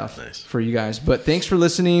that stuff for you guys. But thanks for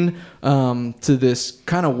listening to this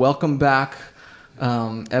kind of welcome back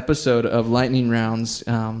episode of Lightning Rounds.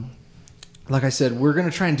 Like I said, we're going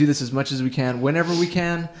to try and do this as much as we can, whenever we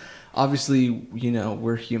can. Obviously,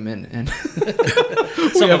 we're human and we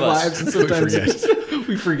Some have of us. lives, and sometimes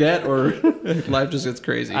we forget or life just gets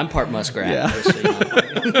crazy. I'm part muskrat. Yeah. just so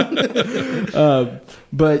you know.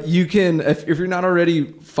 But you can, if you're not already,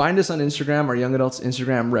 find us on Instagram, our young adults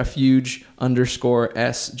Instagram,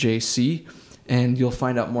 refuge_SJC, and you'll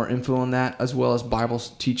find out more info on that, as well as Bible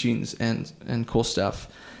teachings and cool stuff.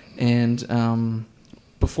 And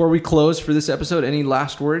before we close for this episode, any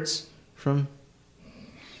last words from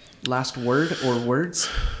last word or words?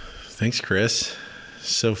 Thanks, Chris.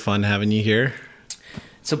 So fun having you here.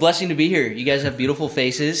 It's a blessing to be here. You guys have beautiful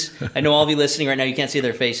faces. I know all of you listening right now, you can't see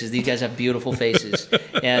their faces. These guys have beautiful faces.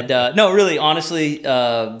 And no, really, honestly,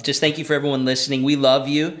 just thank you for everyone listening. We love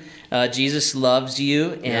you. Jesus loves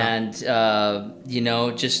you. And,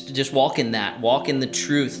 just walk in that. Walk in the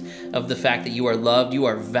truth of the fact that you are loved, you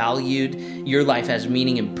are valued, your life has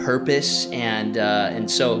meaning and purpose. And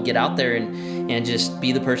so get out there and just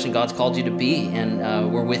be the person God's called you to be. And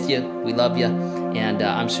we're with you. We love you. And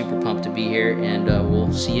I'm super pumped to be here. And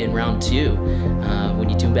we'll see you in round 2 when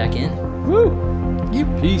you tune back in. Woo!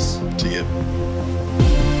 Peace. See ya.